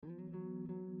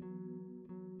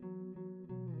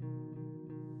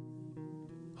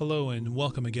Hello and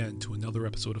welcome again to another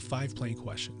episode of 5 Plain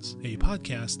Questions, a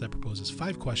podcast that proposes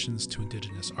 5 questions to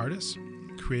Indigenous artists,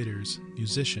 creators,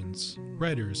 musicians,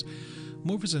 writers,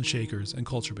 movers and shakers, and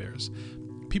culture bearers,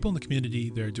 people in the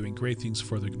community that are doing great things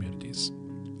for their communities.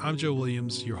 I'm Joe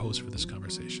Williams, your host for this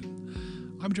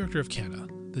conversation. I'm director of CANA,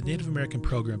 the Native American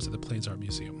programs at the Plains Art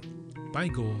Museum. My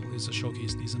goal is to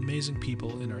showcase these amazing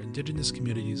people in our Indigenous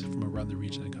communities from around the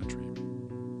region and country.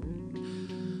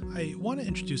 I want to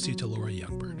introduce you to Laura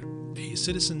Youngbird, a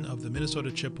citizen of the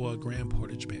Minnesota Chippewa Grand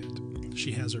Portage Band.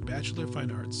 She has her Bachelor of Fine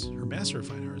Arts, her Master of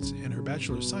Fine Arts, and her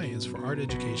Bachelor of Science for Art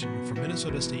Education from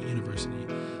Minnesota State University,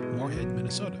 Moorhead,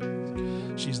 Minnesota.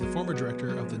 She's the former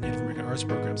director of the Native American Arts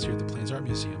programs here at the Plains Art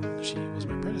Museum. She was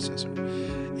my predecessor.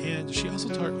 And she also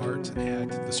taught art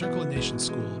at the Circle Nation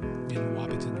School in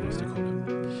Wapiton, North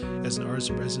Dakota, as an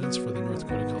artist in residence for the North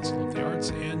Dakota Council of the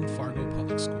Arts and Fargo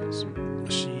Public Schools.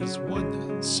 She's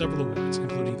won several awards,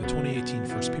 including the 2018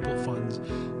 First People Fund's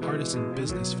Artist in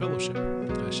Business Fellowship.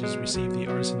 She's received the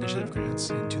Artist Initiative grants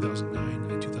in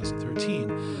 2009 and 2013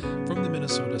 from the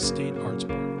Minnesota State Arts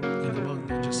Board, and among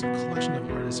just a collection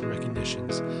of artists and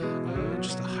recognitions,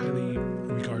 just a highly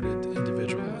regarded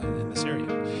individual in this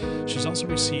area. She's also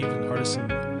received an Artist in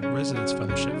Residence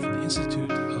Fellowship from the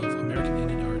Institute of American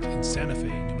Indian Art in Santa Fe,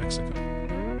 New Mexico.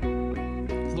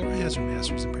 Laura has her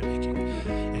master's in printmaking,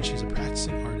 and she's a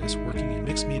practicing artist working in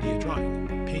mixed media drawing,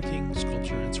 painting,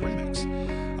 sculpture, and ceramics.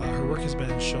 Her work has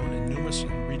been shown in numerous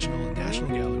regional and national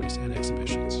galleries and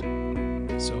exhibitions.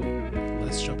 So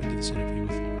let's jump into this interview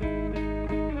with Laura.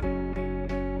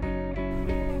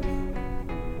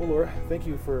 Well, Laura, thank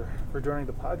you for joining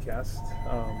the podcast.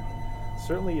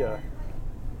 Certainly a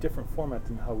different format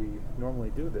than how we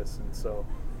normally do this, and so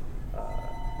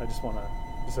I just want to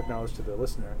acknowledge to the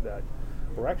listener that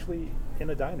we're actually in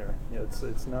a diner. You know,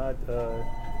 it's not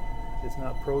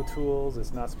Pro Tools,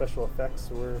 it's not special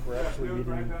effects. We're actually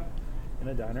meeting in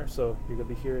a diner, so you're going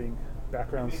to be hearing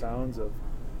background sounds of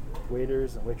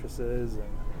waiters and waitresses and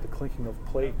the clinking of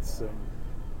plates and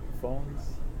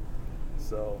phones.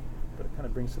 So, but it kind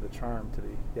of brings to the charm to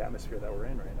the atmosphere that we're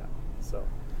in right now. So,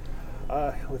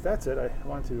 with that said, I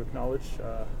wanted to acknowledge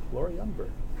Laura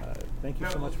Youngbird. Thank you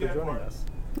so much for joining us.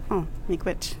 Oh,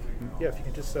 Miigwech. Yeah, if you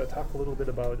can just talk a little bit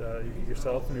about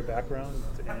yourself and your background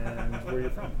and where you're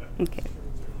from. Okay.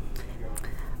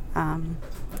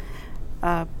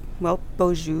 Well,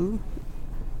 Boju,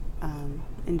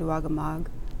 Indowagamag,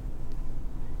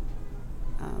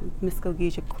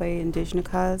 Miskogija Kwe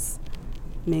Indigenous,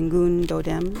 Mingun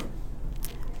Dodem.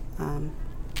 My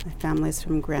family's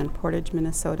from Grand Portage,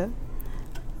 Minnesota.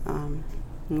 And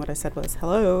what I said was,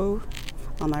 hello,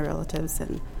 all my relatives,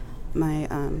 and my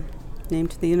name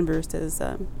to the universe is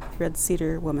Red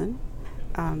Cedar Woman.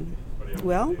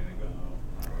 Well,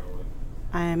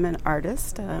 I'm an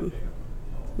artist,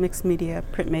 mixed media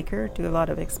printmaker, do a lot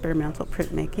of experimental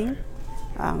printmaking.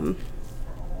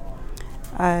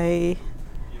 I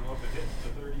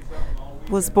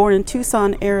was born in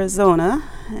Tucson, Arizona,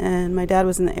 and my dad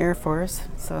was in the Air Force,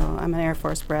 so I'm an Air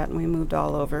Force brat, and we moved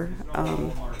all over,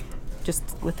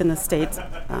 just within the states.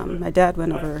 My dad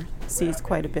went overseas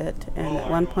quite a bit, and at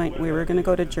one point we were going to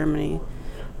go to Germany,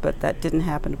 but that didn't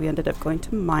happen. We ended up going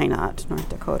to Minot, North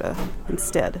Dakota,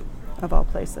 instead, of all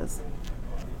places.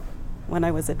 When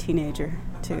I was a teenager,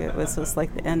 too, it was just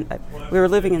like the end. We were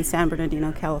living in San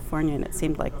Bernardino, California, and it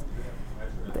seemed like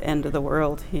the end of the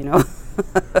world, you know.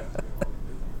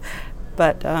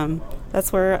 But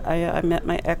that's where I met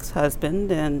my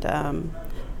ex-husband, and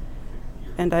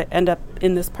I end up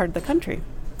in this part of the country.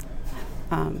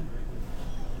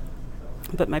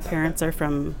 But my parents are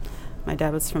my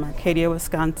dad was from Arcadia,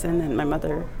 Wisconsin, and my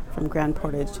mother from Grand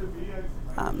Portage,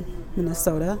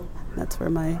 Minnesota. That's where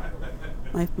my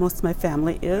most of my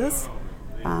family is.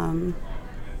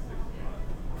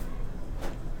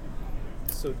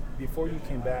 So before you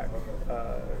came back,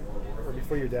 or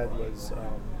before your dad was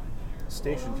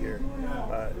stationed here,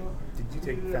 did you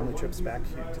take family trips back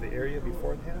here to the area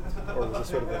beforehand, or was this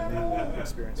sort of a new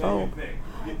experience for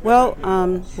you? Well,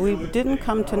 we didn't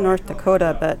come to North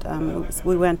Dakota, but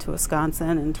we went to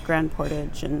Wisconsin and to Grand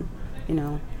Portage, and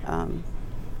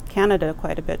Canada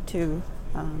quite a bit too.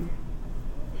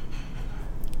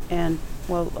 And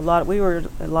well,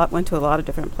 went to a lot of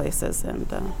different places,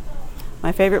 and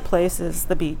my favorite place is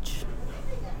the beach.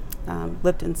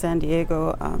 Lived in San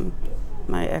Diego.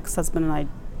 My ex-husband and I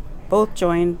both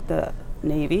joined the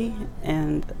Navy,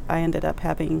 and I ended up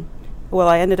getting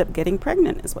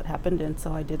pregnant is what happened, and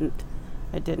so I didn't,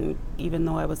 even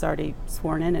though I was already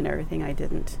sworn in and everything, I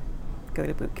didn't go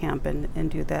to boot camp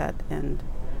and do that, and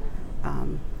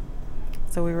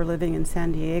so we were living in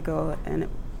San Diego, and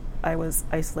I was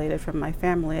isolated from my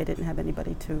family. I didn't have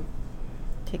anybody to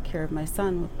take care of my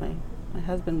son. My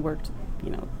husband worked,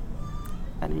 and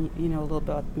a little bit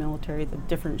about the military, the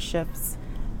different shifts,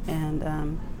 and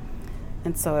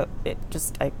so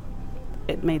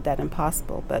it made that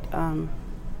impossible. But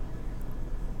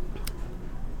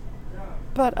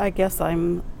I guess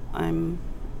I'm fine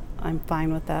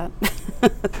with that.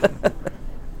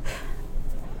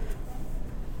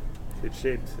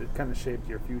 It kind of shaped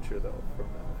your future, though,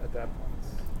 at that point,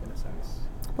 in a sense.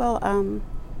 Well,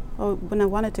 when I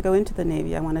wanted to go into the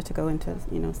Navy, I wanted to go into,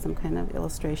 some kind of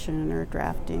illustration or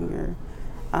drafting, or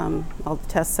all the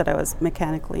tests said I was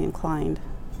mechanically inclined.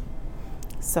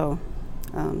 So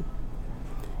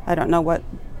I don't know what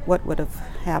would have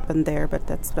happened there, but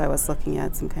that's what I was looking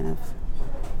at, some kind of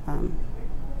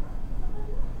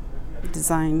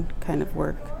design kind of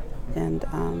work. And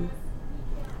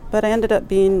but I ended up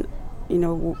being,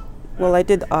 I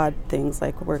did odd things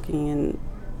like working in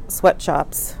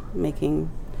sweatshops,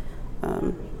 making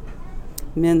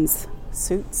men's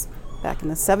suits back in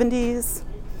the 70s,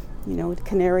 with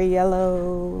canary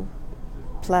yellow,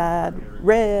 plaid,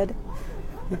 red.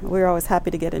 We were always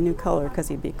happy to get a new color because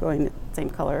you'd be going the same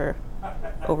color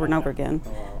over and over again.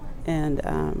 And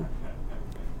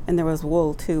there was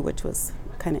wool too, which was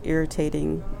kind of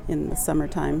irritating in the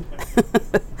summertime.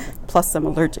 Plus, I'm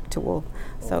allergic to wool.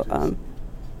 So,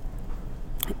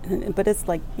 but it's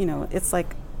like, it's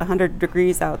like 100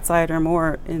 degrees outside or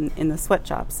more in the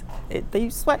sweatshops. They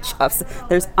use sweatshops.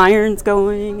 There's irons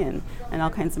going and all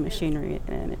kinds of machinery,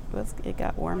 and it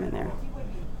got warm in there.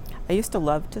 I used to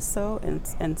love to sew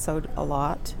and sewed a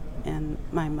lot, and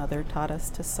my mother taught us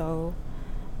to sew,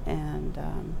 and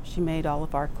she made all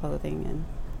of our clothing,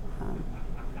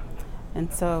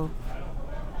 and so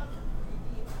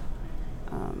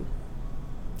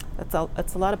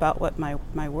that's a lot about what my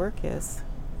work is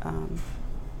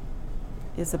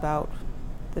about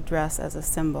the dress as a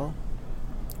symbol,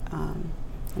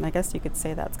 and I guess you could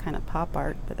say that's kind of pop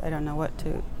art, but I don't know what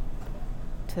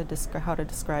how to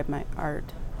describe my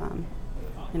art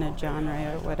in a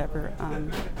genre or whatever.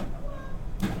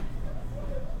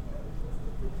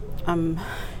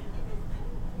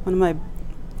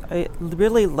 I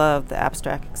really love the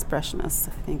abstract expressionists,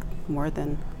 I think, more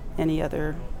than any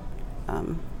other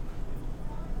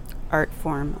art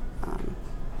form.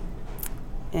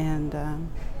 And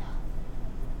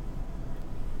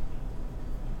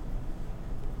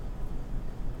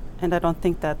I don't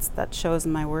think that shows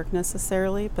in my work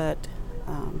necessarily, but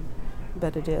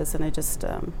it is. And I just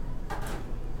I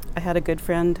had a good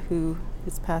friend who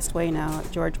has passed away now,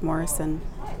 George Morrison,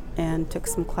 and took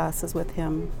some classes with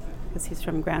him because he's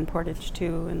from Grand Portage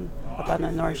too, and up on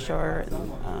the North Shore,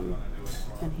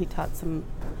 and he taught some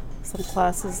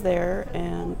classes there,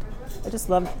 and I just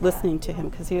loved listening to him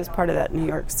because he was part of that New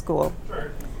York school.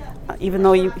 Even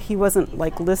though he wasn't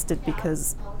listed,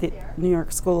 because the New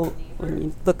York school, when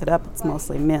you look it up, it's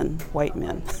mostly men, white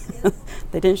men.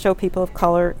 They didn't show people of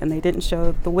color, and they didn't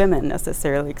show the women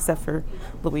necessarily, except for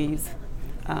Louise.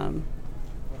 How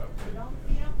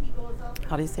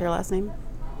do you say her last name?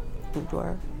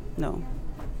 Boudoir? No.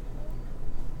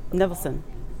 Nevelson.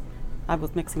 I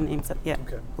was mixing names up. Yeah,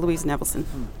 okay. Louise Nevelson.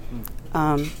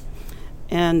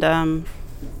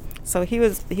 So he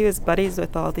was buddies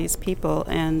with all these people,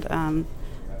 and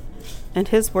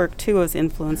his work too was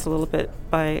influenced a little bit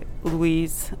by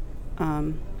Louise.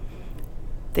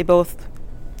 They both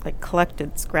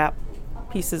collected scrap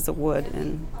pieces of wood,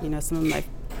 and some of my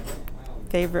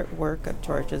favorite work of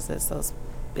George's is those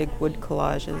big wood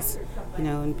collages,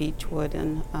 in beech wood,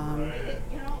 and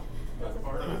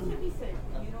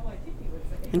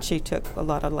she took a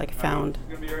lot of found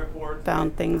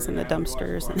things in the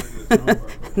dumpsters and,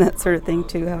 and that sort of thing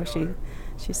too. How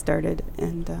she started,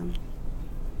 and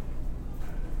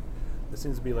it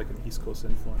seems to be an East Coast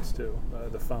influence too.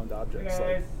 The found objects.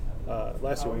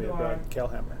 Last year when we had Brad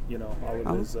Kalhammer,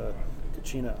 all of his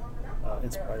Kachina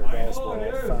inspired balls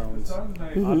were found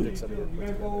objects that he had put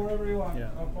together.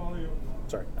 Yeah.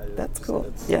 Sorry. That's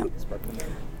cool. Yeah.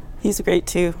 He's great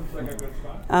too.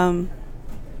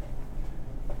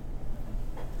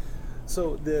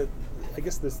 So I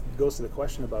guess this goes to the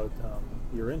question about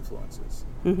your influences.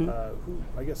 Mm-hmm.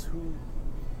 Who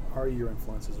are your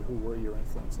influences, or who were your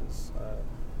influences?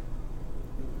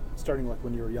 Starting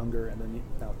when you were younger, and then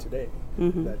now today,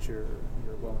 mm-hmm. that you're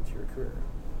well into your career.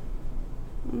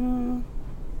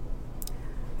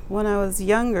 When I was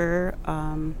younger,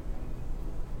 I'm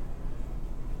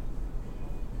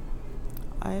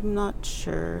not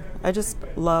sure. I just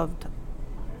loved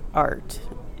art,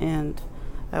 and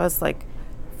I was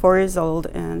 4 years old,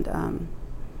 and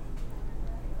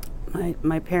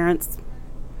my parents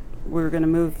we were going to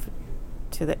move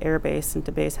to the air base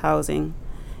into base housing,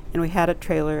 and we had a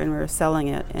trailer and we were selling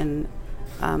it, and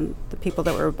the people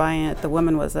that were buying it, the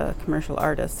woman was a commercial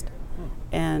artist,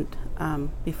 and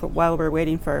while we were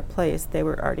waiting for our place, they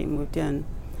were already moved in.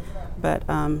 But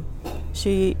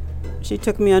she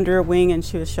took me under her wing, and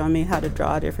she was showing me how to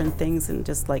draw different things and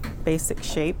just like basic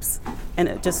shapes, and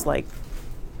it just like,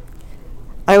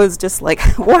 I was just like,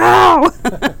 wow.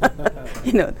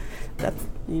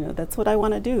 That's what I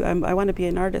want to do. I want to be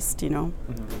an artist,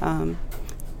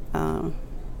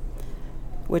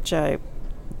 which I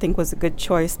think was a good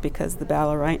choice, because the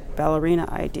ballerina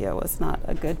idea was not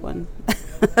a good one.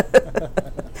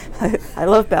 I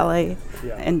love ballet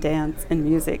and dance and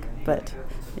music, but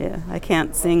I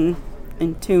can't sing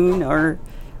in tune or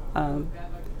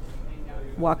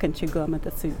walk and chew gum at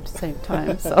the same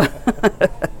time. So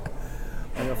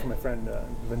I know from my friend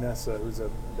Vanessa, who's a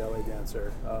ballet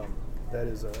dancer, that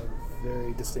is a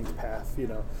very distinct path,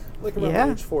 like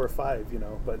around age 4 or 5,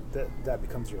 but that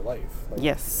becomes your life. Like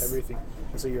yes. Everything.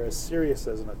 And so you're as serious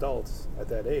as an adult at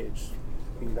that age,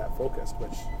 being that focused,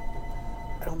 which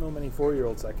I don't know many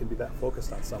 4-year-olds that can be that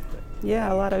focused on something.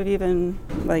 Yeah, a lot of even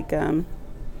like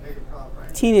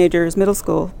teenagers, middle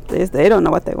school, they don't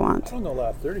know what they want. I don't know a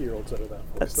lot of 30-year-olds that are that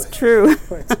focused. That's true.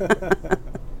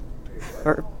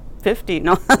 Or 50,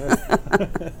 no.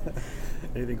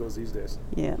 Anything goes these days.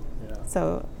 Yeah.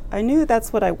 So I knew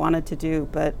that's what I wanted to do,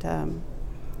 but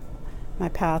my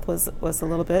path was a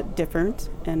little bit different,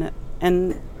 and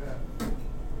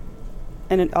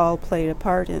it all played a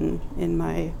part in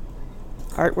my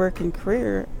artwork and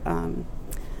career.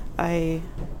 I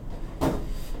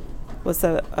was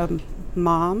a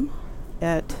mom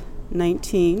at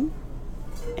 19,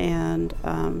 and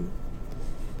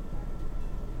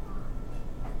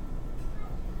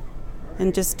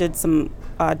just did some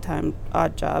odd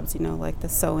jobs, like the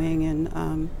sewing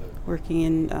and working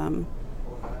in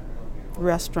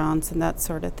restaurants and that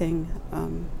sort of thing.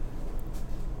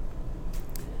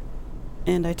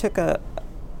 And I took a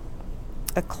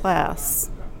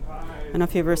class. I don't know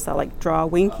if you ever saw like Draw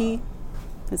Winky.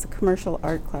 It's a commercial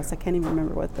art class. I can't even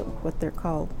remember what they're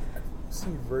called. I've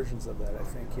seen versions of that, I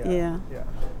think. Yeah.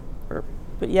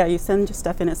 But you send your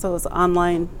stuff in it. So it was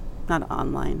online, not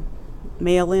online.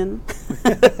 Mail-in.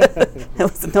 There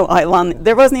was no online.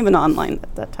 There wasn't even online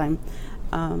at that time,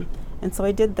 and so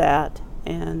I did that,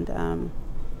 and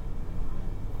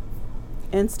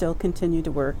still continued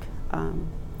to work.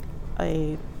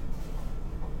 I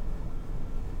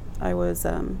was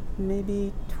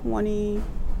maybe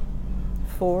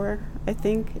 24, I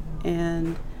think,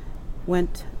 and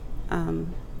went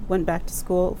back to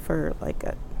school for like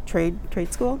a trade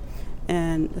school,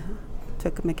 and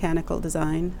took mechanical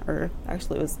design, or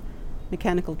actually it was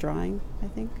mechanical drawing, I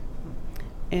think.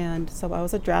 And so I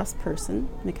was a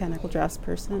mechanical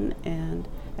draftsperson, and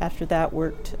after that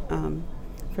worked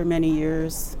for many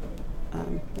years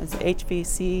as an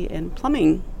HVAC and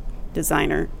plumbing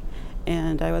designer.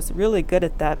 And I was really good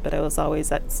at that, but I was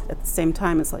always at the same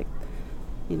time, it's like,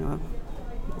 I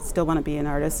still want to be an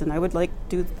artist, and I would like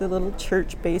do the little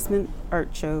church basement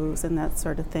art shows and that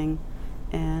sort of thing.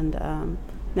 And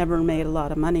never made a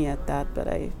lot of money at that, but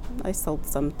I sold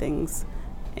some things,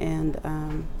 and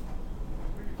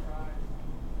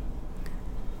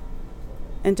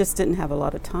just didn't have a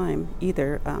lot of time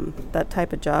either. That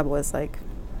type of job was like,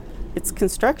 it's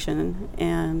construction,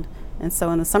 and so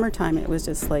in the summertime it was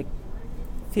just like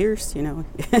fierce,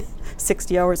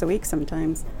 60 hours a week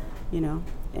sometimes,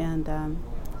 and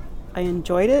I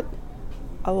enjoyed it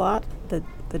a lot, the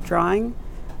drawing.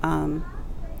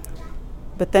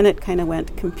 But then it kind of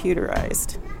went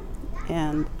computerized,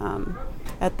 and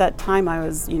at that time I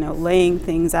was, laying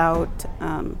things out,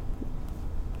 the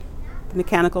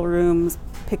mechanical rooms,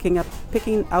 picking out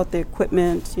the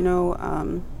equipment,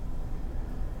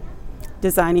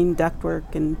 designing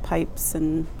ductwork and pipes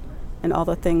and all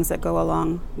the things that go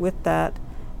along with that.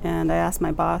 And I asked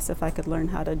my boss if I could learn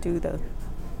how to do the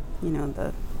I don't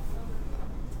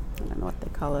know what they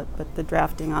call it, but the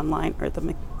drafting online, or the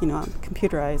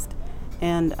computerized.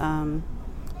 And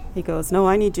he goes, no,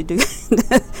 I need you to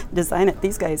design it.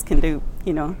 These guys can do,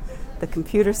 the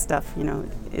computer stuff,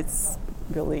 it's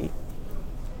really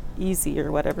easy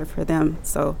or whatever for them.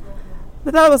 So,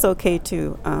 but that was okay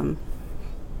too.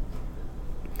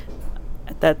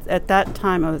 At that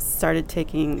time, I started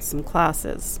taking some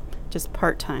classes, just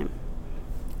part-time,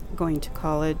 going to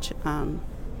college,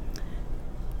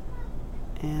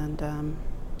 and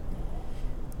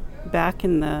back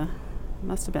in the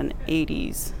must have been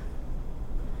 80s.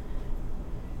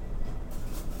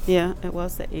 Yeah, it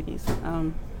was the 80s.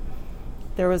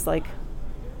 There was like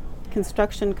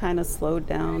construction kind of slowed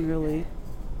down really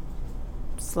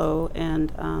slow,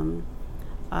 and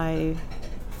I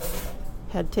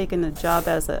had taken a job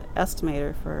as an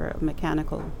estimator for a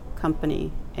mechanical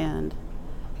company, and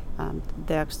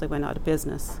they actually went out of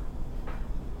business,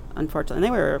 unfortunately. And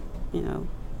they were,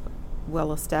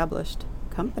 well-established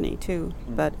company too,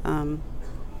 but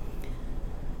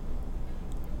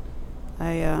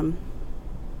I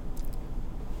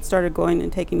started going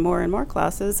and taking more and more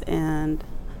classes, and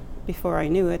before I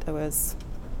knew it, I was,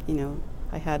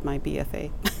 I had my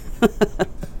BFA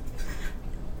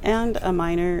and a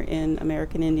minor in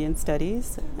American Indian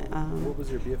Studies. What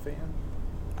was your BFA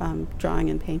in? Drawing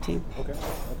and painting. Okay.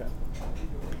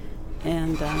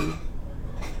 And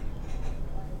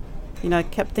I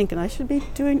kept thinking I should be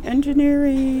doing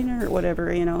engineering or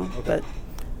whatever, but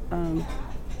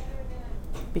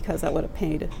because that would have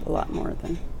paid a lot more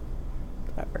than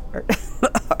art.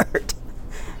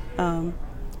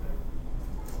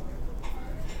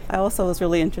 I also was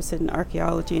really interested in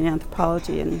archaeology and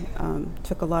anthropology, and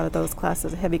took a lot of those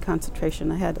classes, a heavy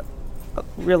concentration. I had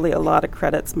really a lot of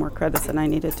credits, more credits than I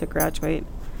needed to graduate.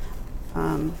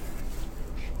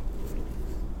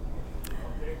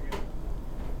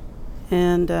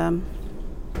 And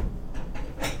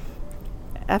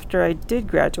after I did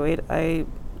graduate, I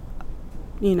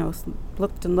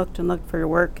looked and looked for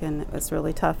work, and it was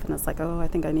really tough. And it's like, I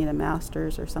think I need a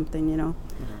master's or something, Mm-hmm.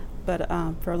 But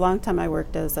for a long time, I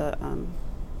worked as a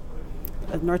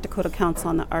North Dakota Council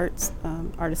on the Arts,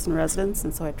 artist in residence,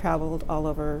 and so I traveled all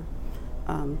over.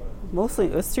 Mostly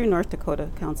it was through North Dakota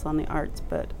Council on the Arts,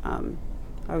 but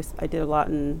I did a lot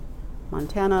in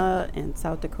Montana and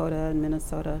South Dakota and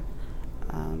Minnesota.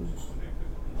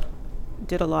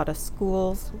 Did a lot of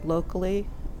schools locally.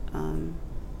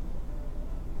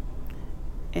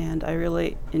 And I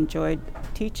really enjoyed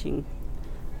teaching.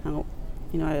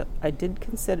 I did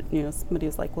consider, somebody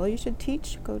was like, well, you should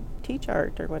go teach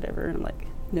art or whatever. And I'm like,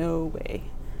 no way.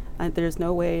 There's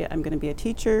no way I'm going to be a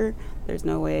teacher. There's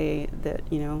no way that,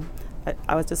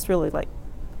 I was just really like,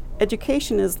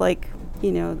 education is like,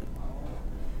 it's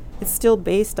still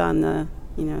based on the,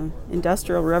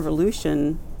 Industrial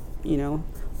Revolution,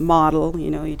 model.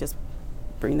 You just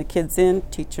bring the kids in,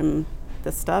 teach them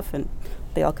the stuff, and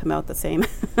they all come out the same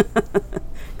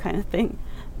kind of thing.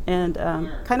 And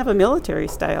kind of a military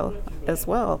style as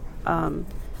well.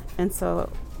 And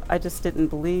so I just didn't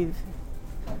believe,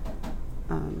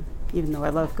 even though I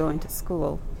love going to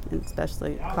school, and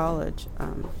especially college, I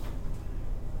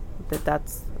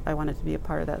wanted to be a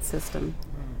part of that system.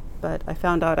 But I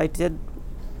found out I did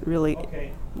really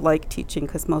like teaching,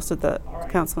 because most of the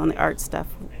Council on the Arts staff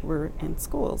were in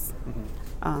schools.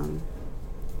 Mm-hmm.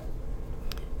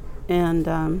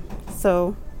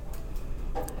 So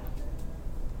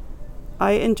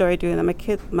I enjoy doing that.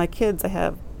 My kids, I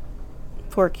have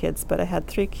 4 kids, but I had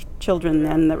 3 children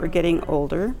then that were getting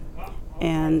older,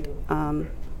 and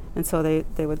so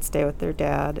they would stay with their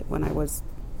dad when I was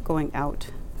going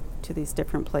out to these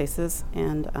different places,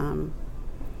 and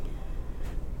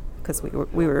because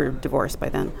we were divorced by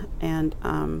then, and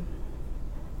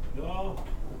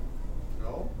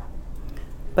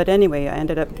but anyway, I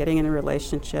ended up getting in a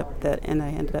relationship and I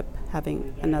ended up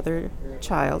having another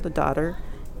child, a daughter.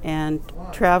 And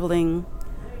traveling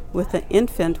with an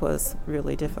infant was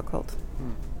really difficult.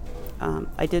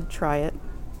 I did try it,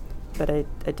 but I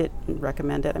didn't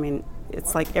recommend it. I mean,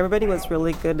 it's like everybody was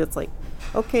really good. It's like,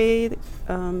 okay,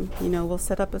 we'll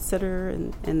set up a sitter,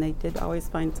 and they did always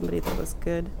find somebody that was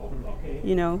good,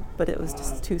 but it was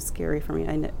just too scary for me.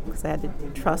 Because I had to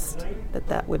trust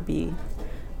that would be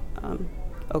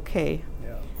okay.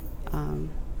 Yeah.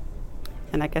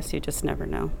 And I guess you just never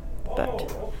know.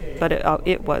 But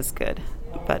it was good,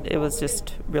 but it was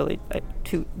just really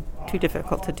too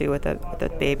difficult to do with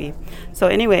that baby. So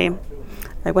anyway,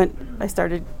 I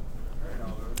started,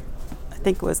 I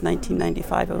think it was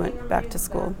 1995, I went back to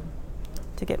school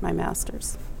to get my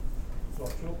master's.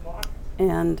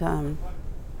 And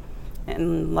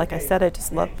like I said, I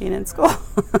just love being in school,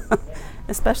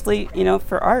 especially,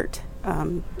 for art.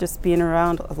 Just being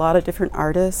around a lot of different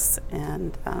artists,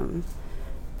 and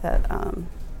that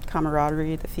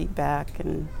camaraderie, the feedback,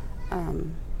 and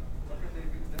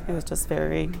it was just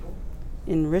very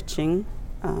enriching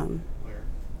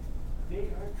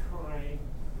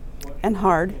and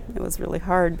hard. It was really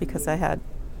hard because I had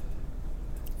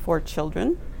 4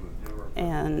 children,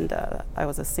 and I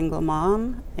was a single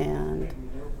mom, and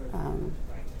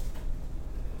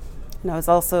I was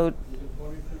also,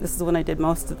 this is when I did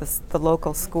most of the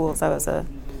local schools. I was a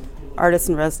artist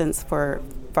in residence for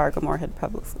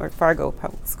Fargo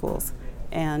Public Schools,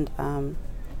 and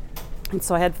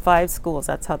so I had 5 schools.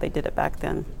 That's how they did it back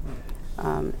then,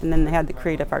 And then they had the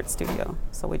Creative Arts Studio.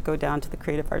 So we'd go down to the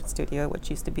Creative Arts Studio, which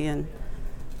used to be in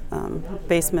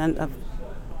basement of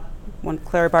one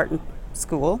Clara Barton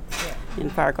School in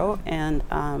Fargo, and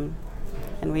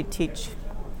we'd teach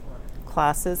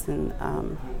classes, and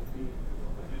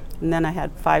then I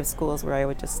had 5 schools where I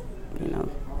would just,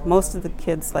 most of the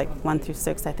kids, like 1 through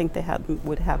 6, I think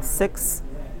would have 6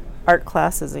 art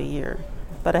classes a year.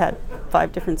 But I had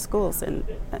 5 different schools, and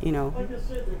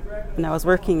and I was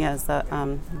working as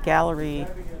a gallery,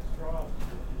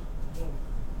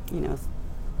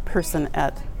 person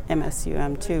at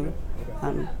MSUM too,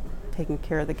 taking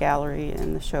care of the gallery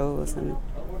and the shows, and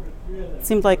it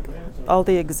seemed like all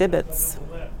the exhibits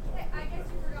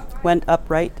went up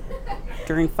right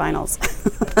during finals.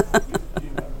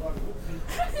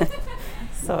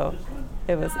 So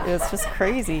it was just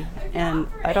crazy, and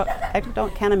I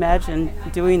can't imagine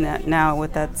doing that now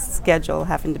with that schedule,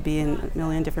 having to be in a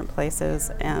million different places,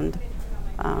 and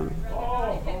I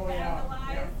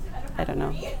don't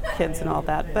know, kids and all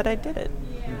that, but I did it.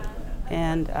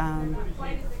 And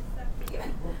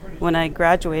when I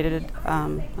graduated,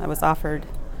 I was offered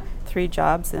 3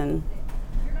 jobs, and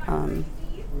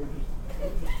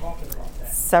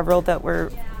several that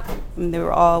they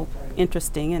were all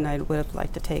interesting, and I would have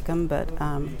liked to take them, but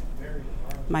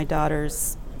my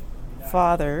daughter's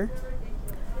father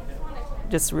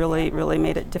just really, really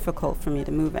made it difficult for me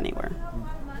to move anywhere.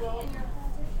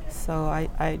 So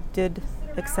I did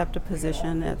accept a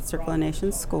position at Circle of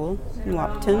Nations School in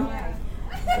Wahpeton,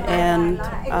 and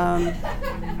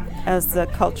as the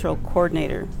cultural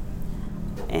coordinator,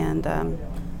 and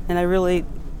I really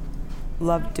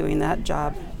loved doing that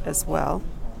job as well.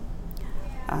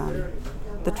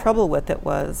 The trouble with it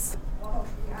was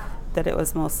that it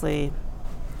was mostly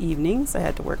evenings. I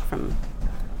had to work from,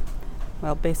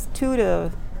 base 2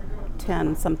 to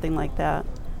 10, something like that.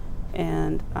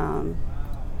 And I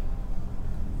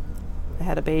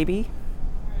had a baby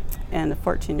and a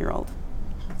 14-year-old.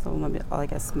 So I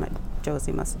guess my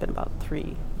Josie must have been about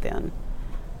 3 then.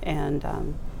 And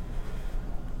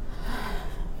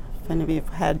if any of you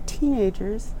have had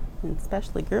teenagers, and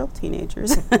especially girl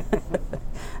teenagers,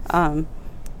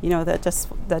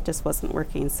 that just wasn't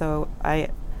working. So I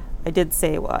did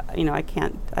say, well, I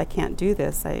can't do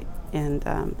this. It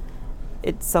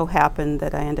so happened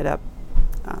that I ended up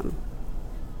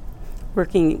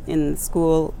working in the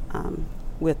school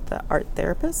with the art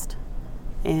therapist,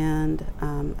 and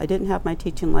I didn't have my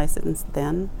teaching license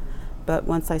then, but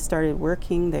once I started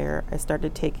working there, I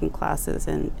started taking classes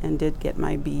and did get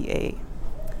my BA.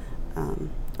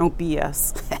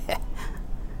 BS.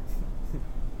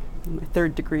 My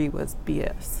 3rd degree was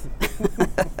BS.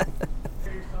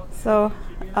 So,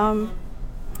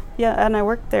 and I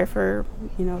worked there for,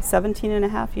 17 and a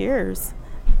half years.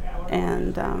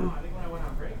 And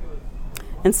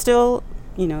still,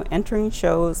 entering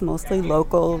shows, mostly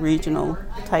local, regional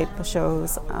type of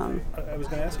shows. I was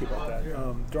going to ask you about that.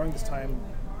 During this time,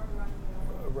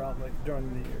 around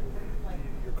during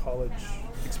your college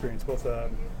experience, both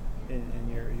in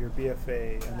your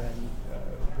BFA and then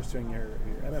pursuing your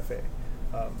MFA,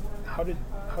 how did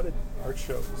art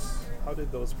shows, how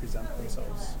did those present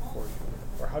themselves for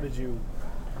you,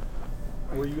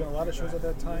 or were you in a lot of shows at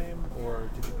that time, or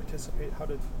did you participate? How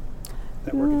did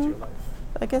that work into your life?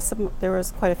 I guess there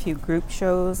was quite a few group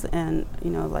shows, and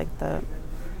like the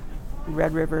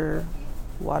Red River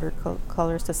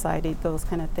Watercolor Society, those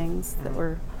kind of things that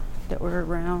were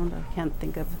around. I can't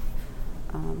think of.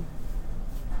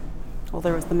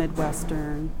 There was the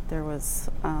Midwestern. There was.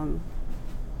 I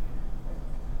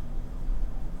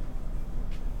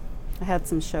had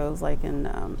some shows like in.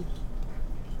 I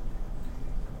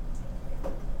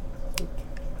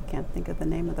can't think of the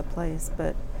name of the place,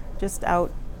 but just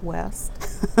out west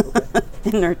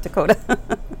in North Dakota.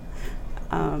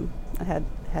 I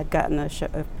had gotten a show,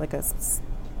 like a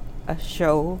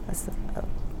show.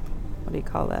 What do you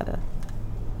call that? A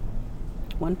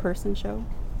one-person show.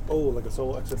 Oh, like a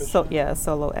solo exhibition? A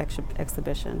solo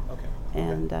exhibition. Okay.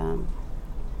 And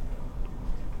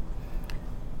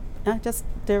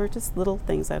there were just little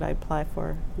things that I applied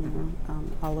for,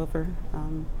 all over.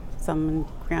 Some in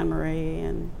Grand Marais,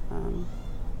 and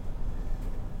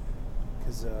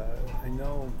because I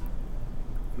know,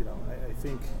 I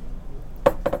think.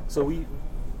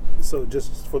 So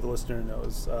just for the listener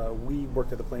knows, we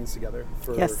worked at the Plains together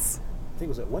for. Yes. I think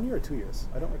was it 1 year or 2 years?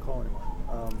 I don't recall anymore.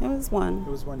 It was 1.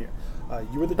 It was 1 year.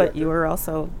 You were the director. But you were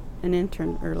also an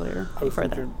intern earlier. I was an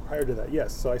intern prior to that.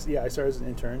 Yes. So I started as an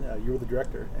intern. You were the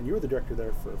director, and you were the director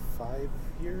there for 5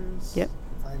 years. Yep.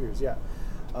 5 years. Yeah.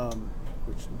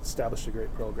 Which established a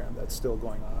great program that's still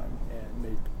going on, and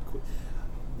made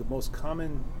the most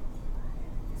common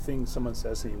thing someone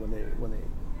says to me when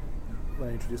I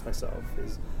introduce myself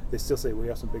is they still say, "We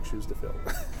have some big shoes to fill."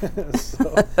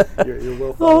 So you're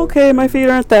well followed. Oh, okay, my feet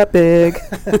aren't that big.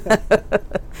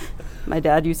 My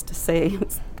dad used to say,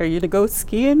 "Are you to go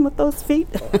skiing with those feet?"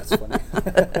 Oh, that's funny.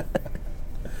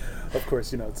 Of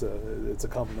course, it's a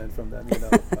compliment from them.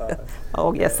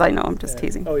 Oh yes, I know. I'm just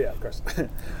teasing. Oh yeah, of course.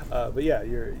 But yeah,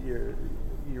 you're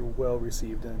well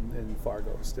received in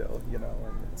Fargo still. And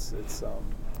it's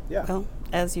yeah. Well,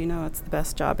 as you know, it's the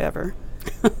best job ever.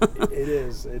 It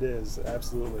is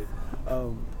absolutely.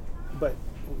 But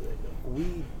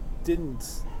we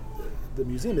didn't. The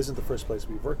museum isn't the first place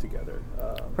we've worked together.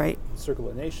 Right. Circle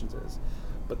of Nations is,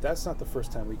 but that's not the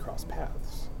first time we crossed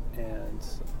paths. And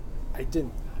I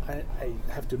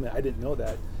have to admit, I didn't know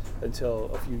that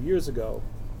until a few years ago.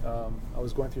 I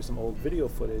was going through some old video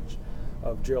footage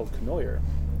of Gerald Cournoyer,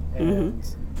 and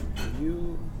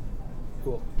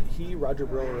Roger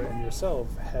Brower, and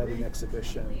yourself had an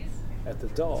exhibition at the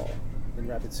Doll in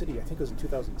Rapid City. I think it was in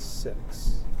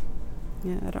 2006.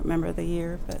 Yeah, I don't remember the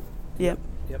year, but yep.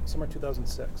 Yep, somewhere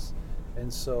 2006.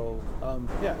 And so,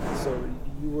 so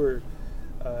you were,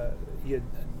 have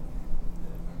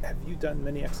you done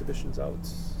many exhibitions out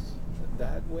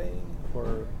that way,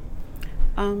 or?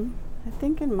 I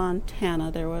think in Montana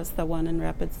there was the one in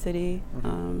Rapid City,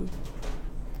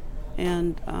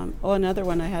 and another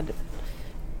one I had.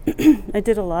 I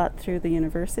did a lot through the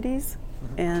universities,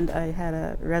 and I had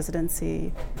a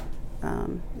residency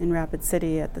in Rapid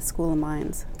City at the School of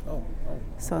Mines. Oh.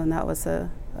 So, and that was a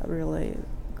really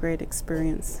great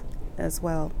experience as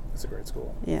well. It's a great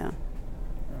school. Yeah.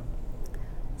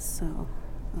 So.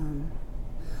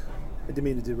 I didn't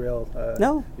mean to derail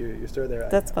no. your story there.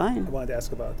 That's fine. I wanted to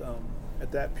ask about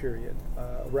at that period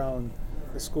around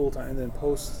the school time and then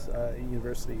post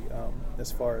university,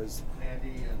 as far as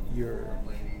your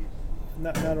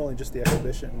not only just the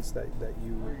exhibitions that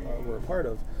you were a part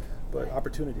of, but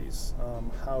opportunities.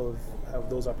 How have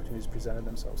those opportunities presented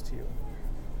themselves to you?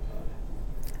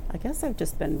 I guess I've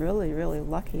just been really, really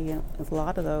lucky with a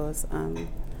lot of those.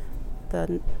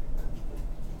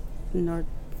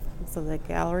 The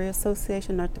Gallery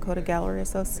Association, North Dakota Gallery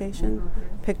Association,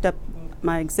 picked up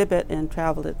my exhibit and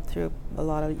traveled it through a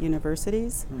lot of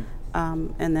universities.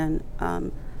 And then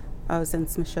I was in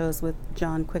some shows with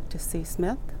John Quick to See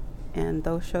Smith, and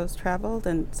those shows traveled,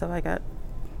 and so I got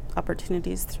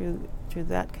opportunities through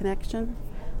that connection.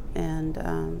 And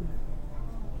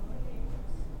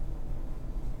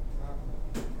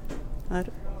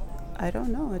I don't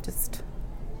know.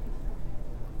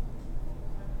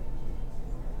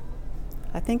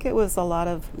 I think it was a lot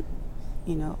of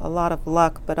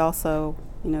luck, but also,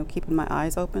 keeping my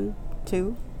eyes open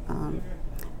too.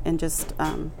 And just,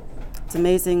 it's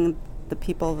amazing the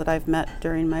people that I've met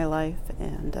during my life,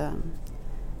 and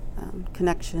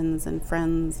connections and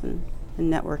friends and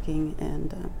networking.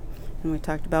 And we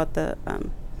talked about the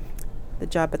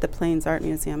job at the Plains Art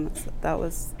Museum. That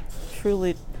was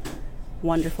truly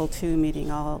wonderful too, meeting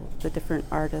all the different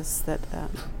artists that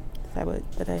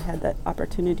I had that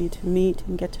opportunity to meet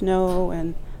and get to know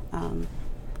and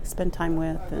spend time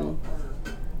with, and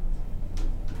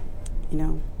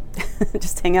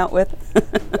just hang out with.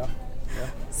 Yeah.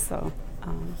 So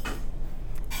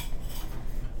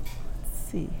let's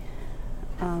see.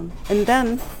 And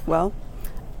then, well,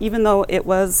 even though it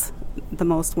was the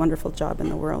most wonderful job in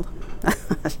the world,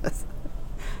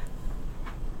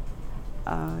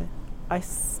 I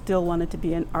still wanted to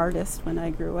be an artist when I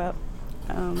grew up.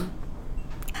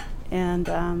 And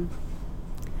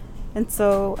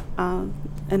so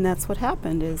that's what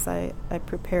happened. Is I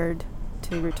prepared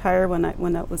to retire when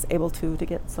I was able to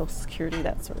get Social Security,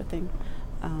 that sort of thing.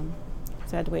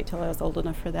 So I had to wait till I was old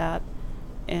enough for that,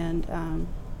 and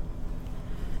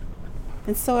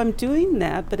so I'm doing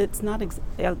that, but it's not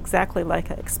exactly like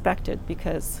I expected,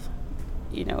 because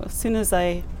as soon as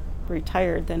I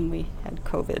retired, then we had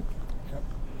COVID,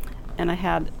 and I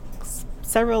had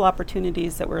several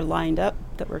opportunities that were lined up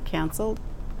that were canceled,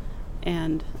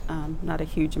 and not a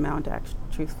huge amount, actually.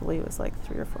 Truthfully, it was like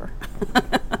 3 or 4.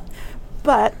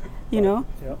 But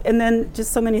and then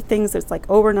just so many things. It's like,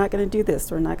 we're not going to do this,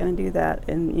 we're not going to do that,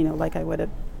 and like I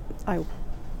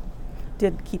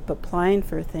did keep applying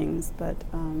for things, but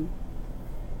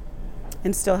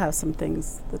and still have some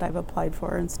things that I've applied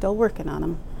for and still working on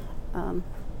them.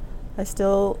 I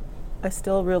still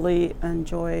really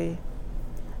enjoy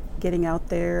getting out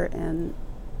there, and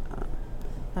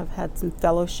I've had some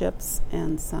fellowships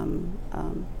and some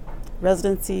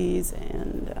residencies,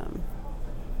 and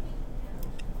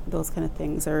those kind of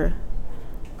things, or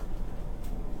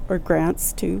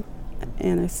grants too,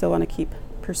 and I still want to keep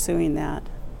pursuing that.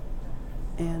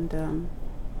 And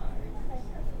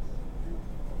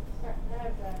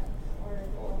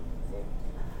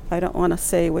I don't want to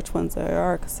say which ones they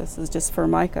are because this is just for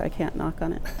Micah. I can't knock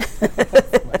on it.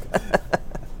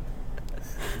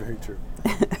 Very true.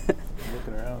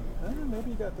 Looking around. Maybe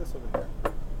you got this over here.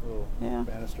 A little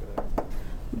banister there.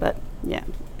 But yeah,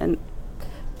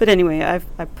 but anyway,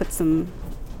 I've put some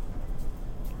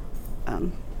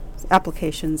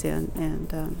applications in,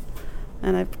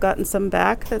 and I've gotten some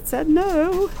back that said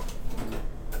no,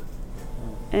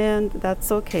 and that's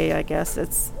okay, I guess.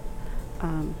 It's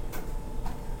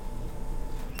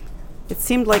it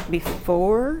seemed like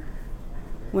before,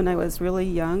 when I was really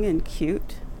young and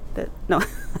cute, that I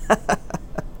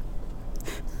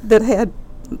had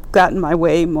gotten my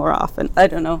way more often. I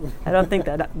don't know. I don't think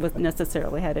that was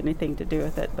necessarily had anything to do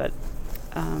with it, but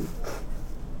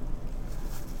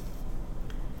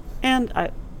and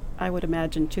I would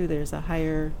imagine too there's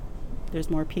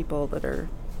more people that are,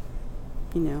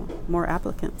 more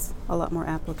applicants, a lot more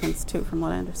applicants too, from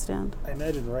what I understand. I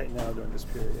imagine right now during this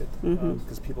period,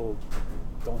 because people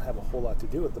don't have a whole lot to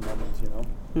do at the moment,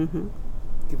 Mm-hmm.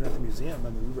 Even at the museum,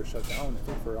 we were shut down, I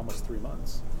think, for almost 3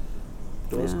 months.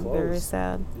 Doors closed. Very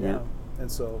sad. Yeah.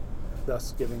 And so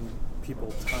thus giving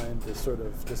people time to sort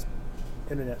of just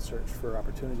internet search for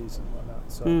opportunities and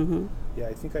whatnot. So yeah,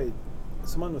 I think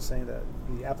someone was saying that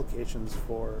the applications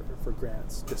for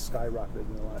grants just skyrocketed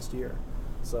in the last year.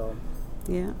 So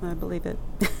yeah, I believe it.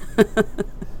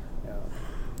 Yeah.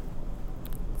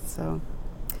 So,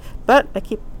 but I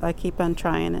keep on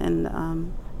trying,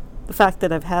 and the fact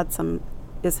that I've had some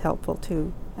is helpful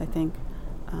too. I think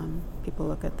people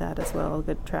look at that as well, a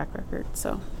good track record.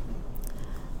 So,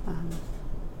 I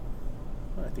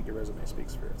think your resume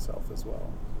speaks for itself as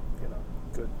well.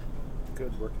 Good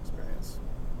work experience.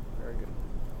 Very good.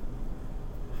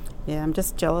 Yeah, I'm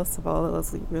just jealous of all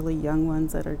those really young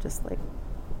ones that are just like,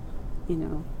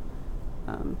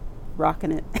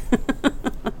 rocking it.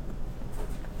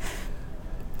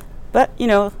 But,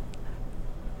 I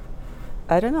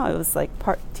don't know, it was like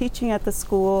teaching at the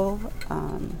school.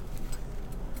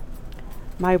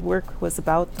 My work was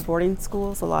about the boarding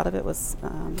schools. A lot of it was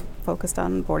focused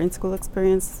on boarding school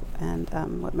experience and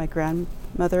what my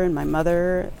grandmother and my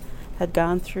mother had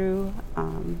gone through.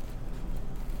 And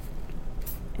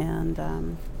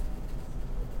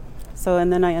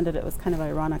then it was kind of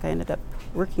ironic, I ended up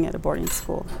working at a boarding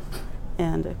school.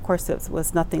 And of course it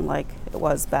was nothing like it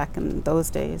was back in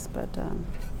those days, but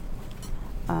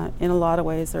in a lot of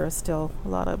ways there is still a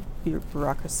lot of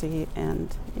bureaucracy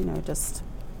and, just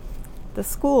the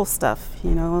school stuff,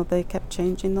 they kept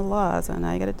changing the laws and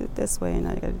I got to do it this way and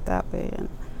I got to do it that way. And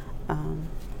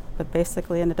but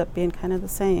basically ended up being kind of the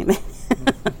same.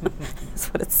 That's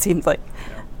what it seemed like.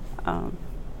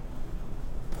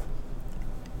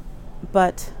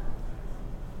 But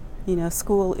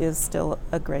school is still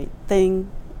a great thing,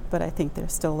 but I think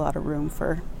there's still a lot of room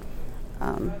for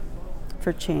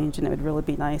change, and it would really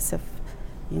be nice if,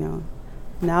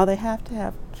 now they have to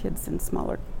have kids in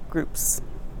smaller groups,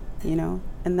 and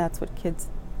that's what kids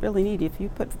really need. If you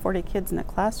put 40 kids in a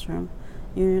classroom,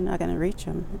 you're not going to reach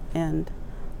them. And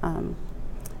I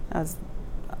was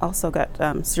also got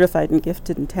certified in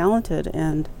gifted and talented,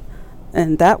 and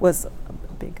that was a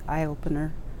big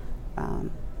eye-opener.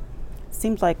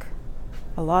 Seemed like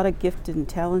a lot of gifted and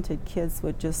talented kids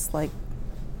would just like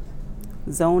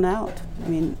zone out. I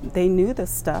mean, they knew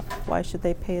this stuff. Why should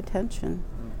they pay attention?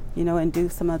 And do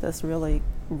some of this really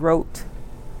rote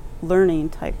learning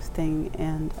type thing.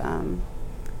 And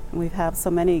we have so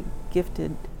many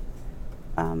gifted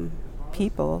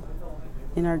people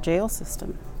in our jail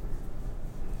system.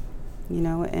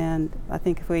 And I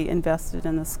think if we invested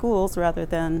in the schools rather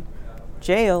than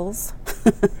jails,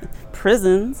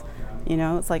 prisons,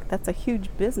 it's like that's a huge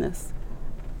business.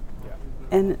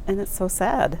 And it's so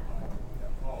sad.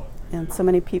 And so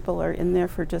many people are in there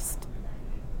for just,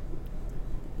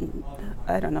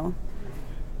 I don't know,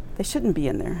 they shouldn't be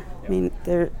in there. I mean,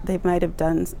 they might have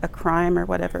done a crime or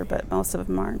whatever, but most of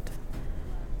them aren't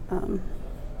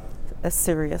as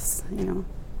serious,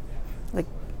 like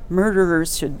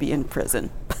murderers should be in prison.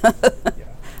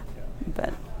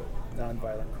 But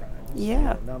nonviolent crimes.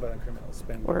 Yeah. Nonviolent criminals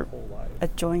spend or their whole life. A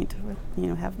joint with,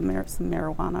 have some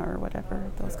marijuana or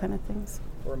whatever, those kind of things.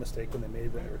 Or a mistake when they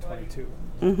made when they were 22.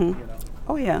 Mm-hmm.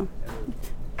 Oh yeah.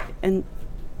 And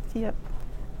yep,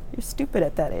 you're stupid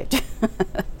at that age.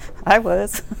 I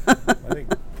was. I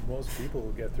think most people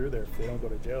who get through there, if they don't go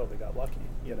to jail, they got lucky.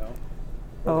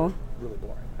 Oh. Really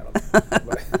boring. I don't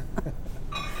know.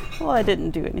 Well, I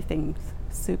didn't do anything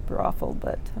super awful,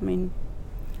 but I mean,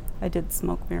 I did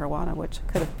smoke marijuana, which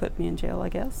could have put me in jail, I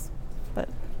guess. But,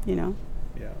 Yeah.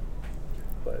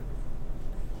 But,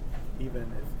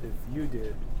 even if you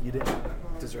did, you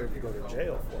didn't deserve to go to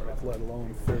jail for it, let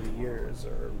alone 30 years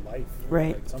or life.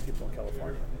 Right. Like some people in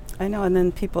California. I know, and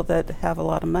then people that have a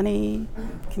lot of money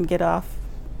can get off,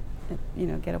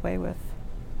 get away with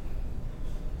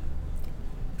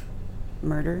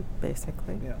murder,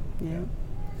 basically. Yeah. Yeah.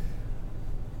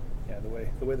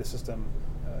 The way the system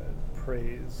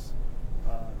preys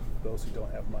on those who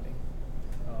don't have money,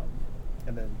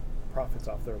 and then profits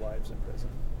off their lives in prison.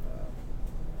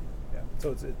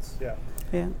 So it's Yeah.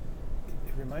 It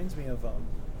reminds me of,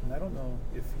 and I don't know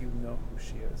if you know who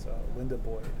she is, Linda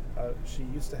Boyd. She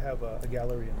used to have a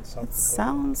gallery in South Dakota.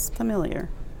 Sounds familiar.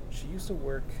 She used to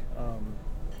work,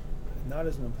 not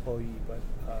as an employee, but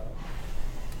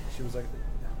she was like,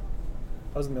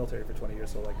 I was in the military for 20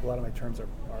 years, so like a lot of my terms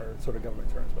are sort of government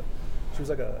terms, but she was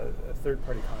like a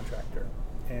third-party contractor,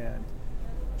 and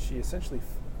she essentially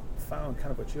found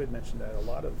kind of what you had mentioned, that a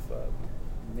lot of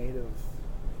Native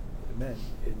men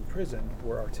in prison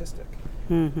were artistic.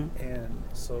 Mm-hmm. And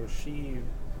so she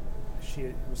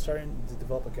was starting to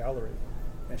develop a gallery,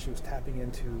 and she was tapping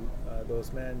into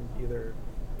those men either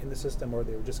in the system or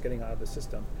they were just getting out of the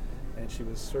system, and she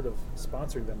was sort of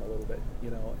sponsoring them a little bit,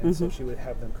 and so she would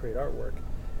have them create artwork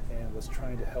and was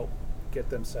trying to help get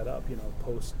them set up,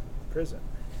 post prison.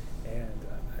 And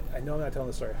I know I'm not telling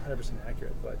the story 100%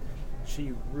 accurate, but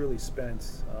she really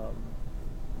spent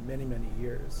many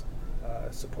years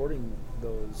supporting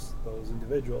those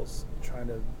individuals, trying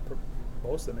to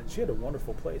promote them. And she had a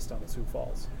wonderful place down in Sioux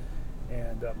Falls,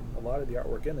 and a lot of the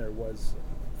artwork in there was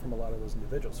from a lot of those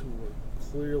individuals who were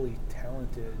clearly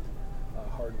talented,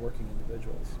 hard-working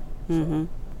individuals. Mm-hmm. So,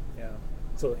 yeah.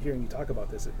 So hearing you talk about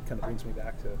this, it kind of brings me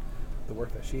back to the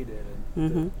work that she did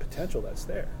and the potential that's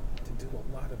there to do a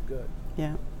lot of good.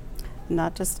 Yeah.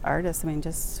 Not just artists. I mean,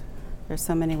 just there's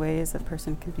so many ways a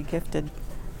person can be gifted,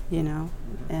 and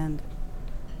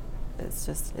it's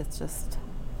just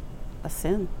a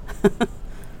sin.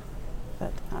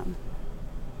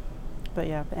 But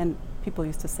yeah, and people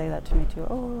used to say that to me too.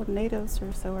 Oh, natives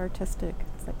are so artistic.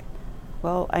 It's like,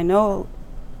 well, I know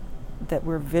that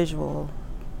we're visual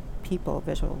people,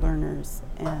 visual learners,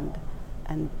 and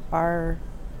are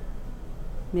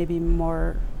maybe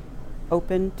more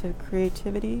open to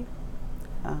creativity.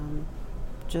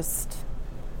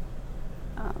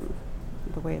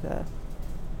 The way the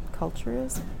culture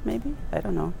is, maybe, I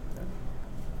don't know.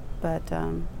 But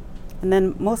and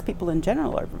then most people in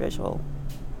general are visual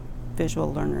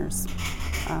learners.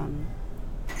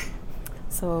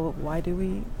 So why do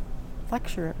we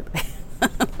lecture everybody?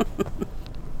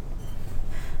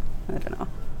 I don't know.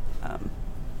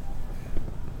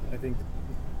 I think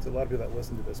to a lot of people that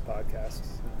listen to this podcast,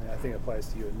 and I think it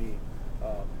applies to you and me,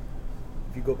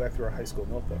 if you go back through our high school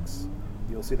notebooks,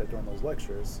 you'll see that during those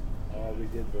lectures, all we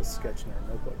did was sketch in our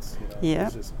notebooks. Yeah.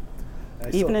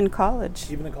 Even in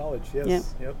college. Even in college,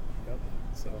 yes. Yep.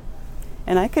 So.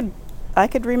 And I could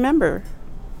remember,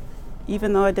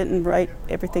 even though I didn't write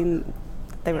everything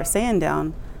they were saying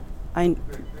down,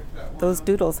 those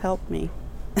doodles helped me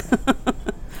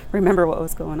remember what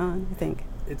was going on, I think.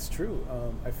 It's true.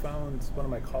 I found one of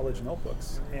my college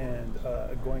notebooks, and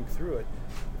going through it,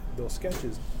 those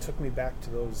sketches took me back to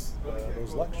those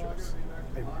lectures.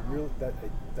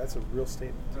 That's a real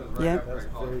statement. Yeah. That was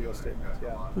a very real statement.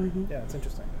 Yeah. Mm-hmm. Yeah, it's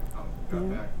interesting.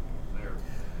 Yeah.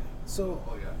 So,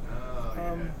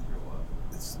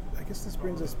 I guess this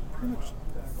brings us pretty much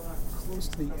close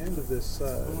to the end of this.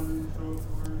 So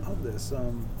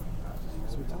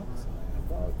we talked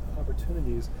about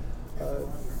opportunities.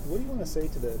 What do you want to say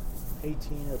to the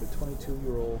 18 or the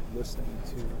 22-year-old listening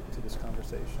to this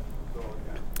conversation?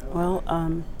 Well,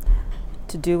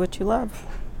 to do what you love,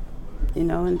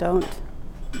 and don't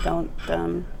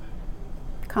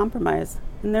compromise.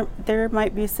 And there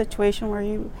might be a situation where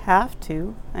you have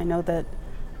to. I know that,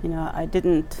 I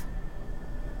didn't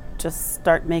just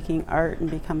start making art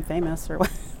and become famous or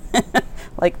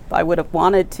like I would have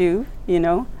wanted to,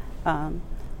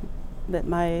 that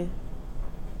my,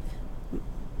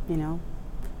 it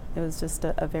was just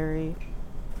a very,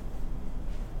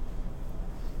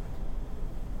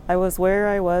 I was where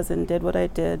I was and did what I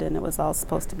did, and it was all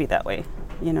supposed to be that way,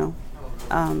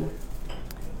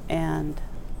 and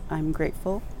I'm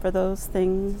grateful for those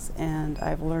things, and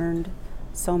I've learned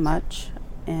so much,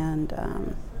 and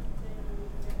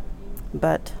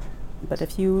but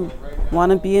if you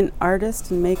want to be an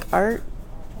artist and make art,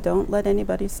 don't let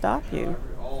anybody stop you.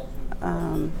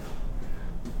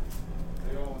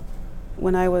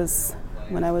 When I was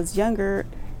younger,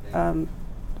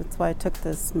 that's why I took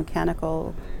this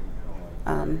mechanical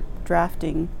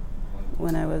drafting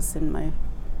when I was in my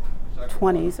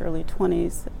 20s, early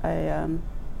 20s.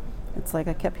 it's like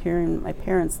I kept hearing my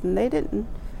parents, and they didn't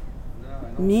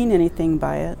mean anything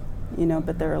by it,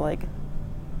 but they were like,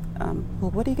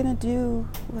 well, what are you going to do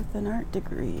with an art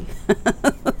degree?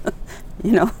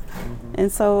 Mm-hmm.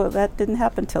 And so that didn't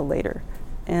happen till later.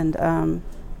 And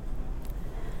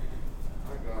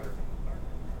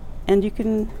you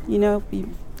can,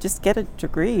 you just get a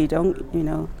degree.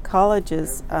 College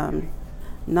is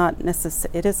not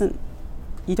necessary. It isn't,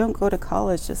 you don't go to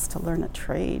college just to learn a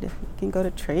trade. You can go to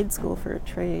trade school for a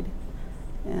trade.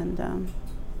 And,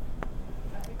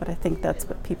 but I think that's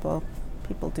what people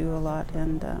do a lot.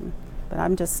 And, but I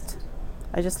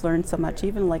just learned so much,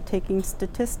 even like taking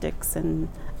statistics and,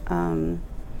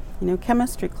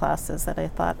 chemistry classes that I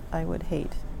thought I would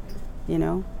hate,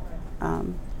 I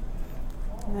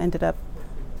ended up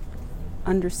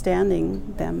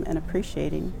understanding them and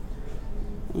appreciating,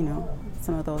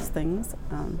 some of those things.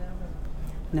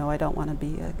 No, I don't want to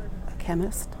be a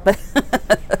chemist, but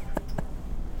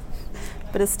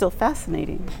but it's still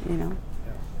fascinating, and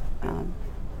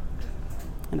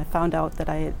I found out that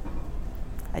I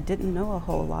didn't know a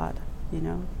whole lot,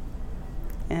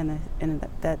 and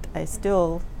that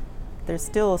there's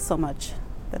still so much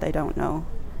that I don't know,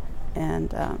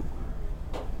 and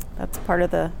that's part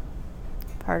of the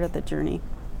journey.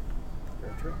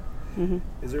 Very true. Mm-hmm.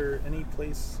 Is there any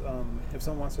place, if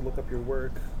someone wants to look up your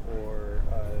work or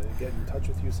get in touch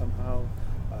with you somehow,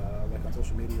 like on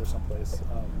social media or someplace,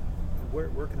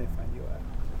 where can they find you at?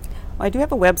 Well, I do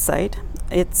have a website.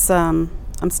 It's I'm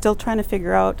still trying to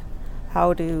figure out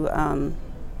how to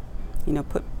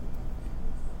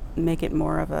make it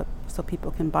more of so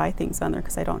people can buy things on there,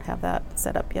 because I don't have that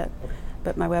set up yet. Okay.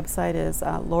 But my website is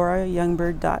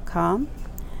laurayoungbird.com,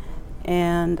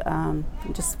 and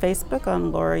just Facebook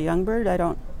on Laura Youngbird. I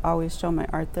don't always show my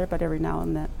art there, but every now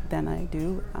and then I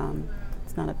do.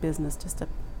 It's not a business, just a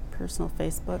personal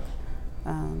Facebook.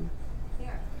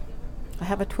 I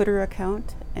have a Twitter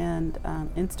account and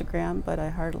Instagram, but I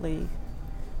hardly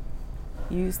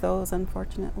use those,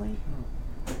 unfortunately.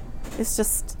 It's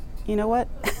just, you know what?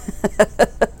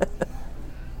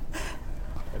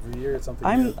 Every year it's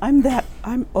something.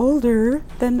 I'm older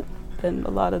than a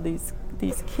lot of these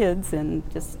kids, and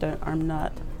just I'm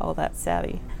not all that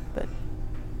savvy. But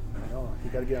I know, you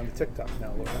got to get on the TikTok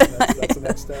now, Laura. That's the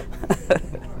next step.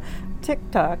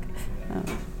 TikTok,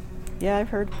 yeah, I've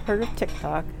heard of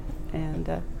TikTok,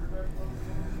 and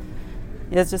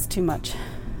it's just too much.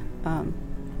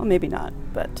 Well, maybe not,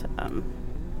 but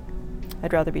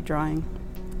I'd rather be drawing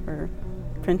or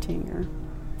printing or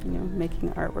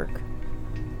making artwork.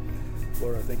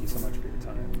 Laura, thank you so much for your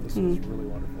time. This was really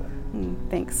wonderful.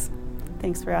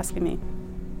 Thanks for asking me.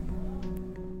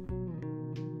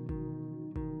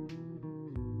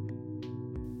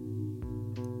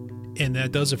 And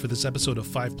that does it for this episode of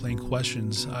 5 Plain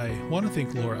Questions. I want to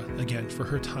thank Laura again for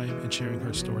her time and sharing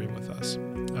her story with us.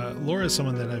 Laura is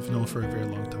someone that I've known for a very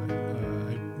long time.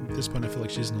 At this point, I feel like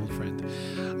she's an old friend.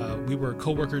 We were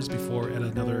co-workers before at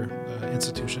another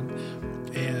institution,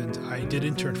 and I did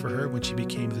intern for her when she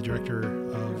became the director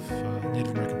of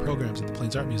Native American programs at the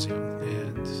Plains Art Museum,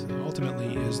 and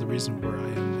ultimately is the reason where I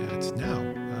am at now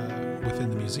within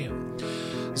the museum.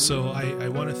 So I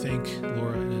want to thank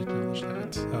Laura and acknowledge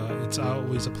that. It's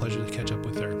always a pleasure to catch up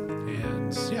with her,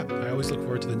 and yeah, I always look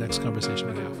forward to the next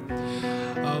conversation we have.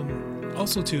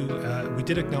 Also, too, we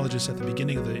did acknowledge this at the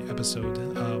beginning of the episode,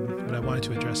 but I wanted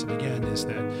to address it again, is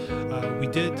that we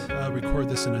did record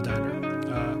this in a diner.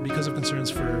 Because of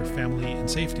concerns for family and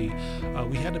safety,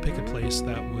 we had to pick a place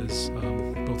that was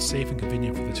both safe and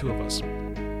convenient for the two of us.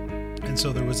 And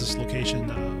so there was this location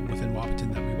within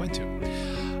Wahpeton that we went to.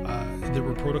 There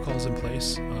were protocols in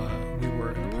place. We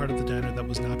were in a part of the diner that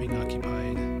was not being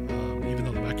occupied, even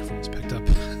though the microphones picked up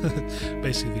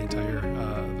basically the entire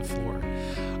the floor.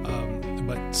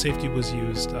 But safety was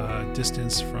used,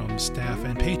 distance from staff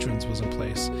and patrons was in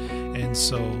place, and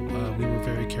so we were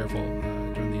very careful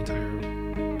during the entire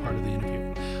part of the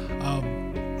interview.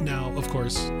 Now, of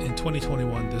course, in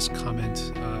 2021, this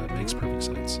comment makes perfect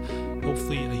sense.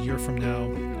 Hopefully a year from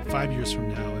now, 5 years from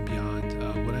now and beyond,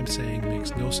 what I'm saying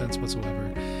makes no sense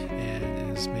whatsoever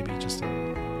and is maybe just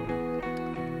a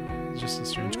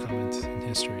strange comment in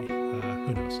history.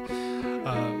 Who knows?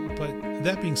 But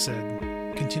that being said,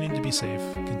 continue to be safe.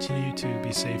 Continue to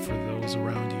be safe for those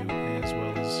around you as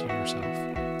well as yourself.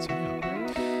 So,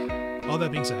 yeah. All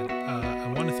that being said,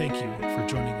 I want to thank you for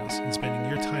joining us and spending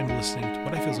your time listening to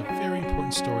what I feel is a very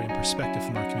important story and perspective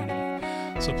from our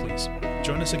community. So please,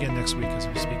 join us again next week as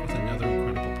we speak with another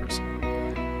incredible person.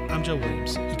 I'm Joe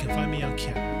Williams. You can find me on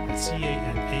CANAA at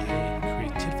CANAA,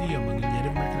 Creativity Among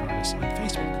Native American Artists on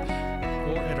Facebook,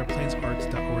 or at our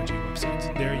plainsarts.org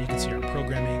website. There you can see our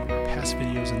programming, our these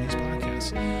videos and these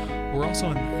podcasts. We're also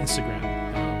on Instagram,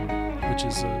 which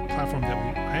is a platform that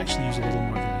I actually use a little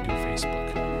more than I do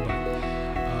Facebook.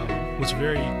 But what's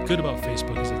very good about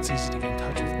Facebook is it's easy to get in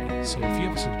touch with me. So if you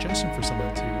have a suggestion for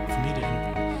someone for me to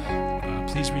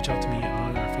interview, please reach out to me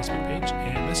on our Facebook page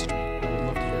and message me. I would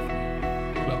love to hear from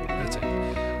you. Well, that's it.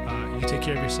 You take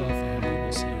care of yourself, and we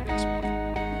will see you.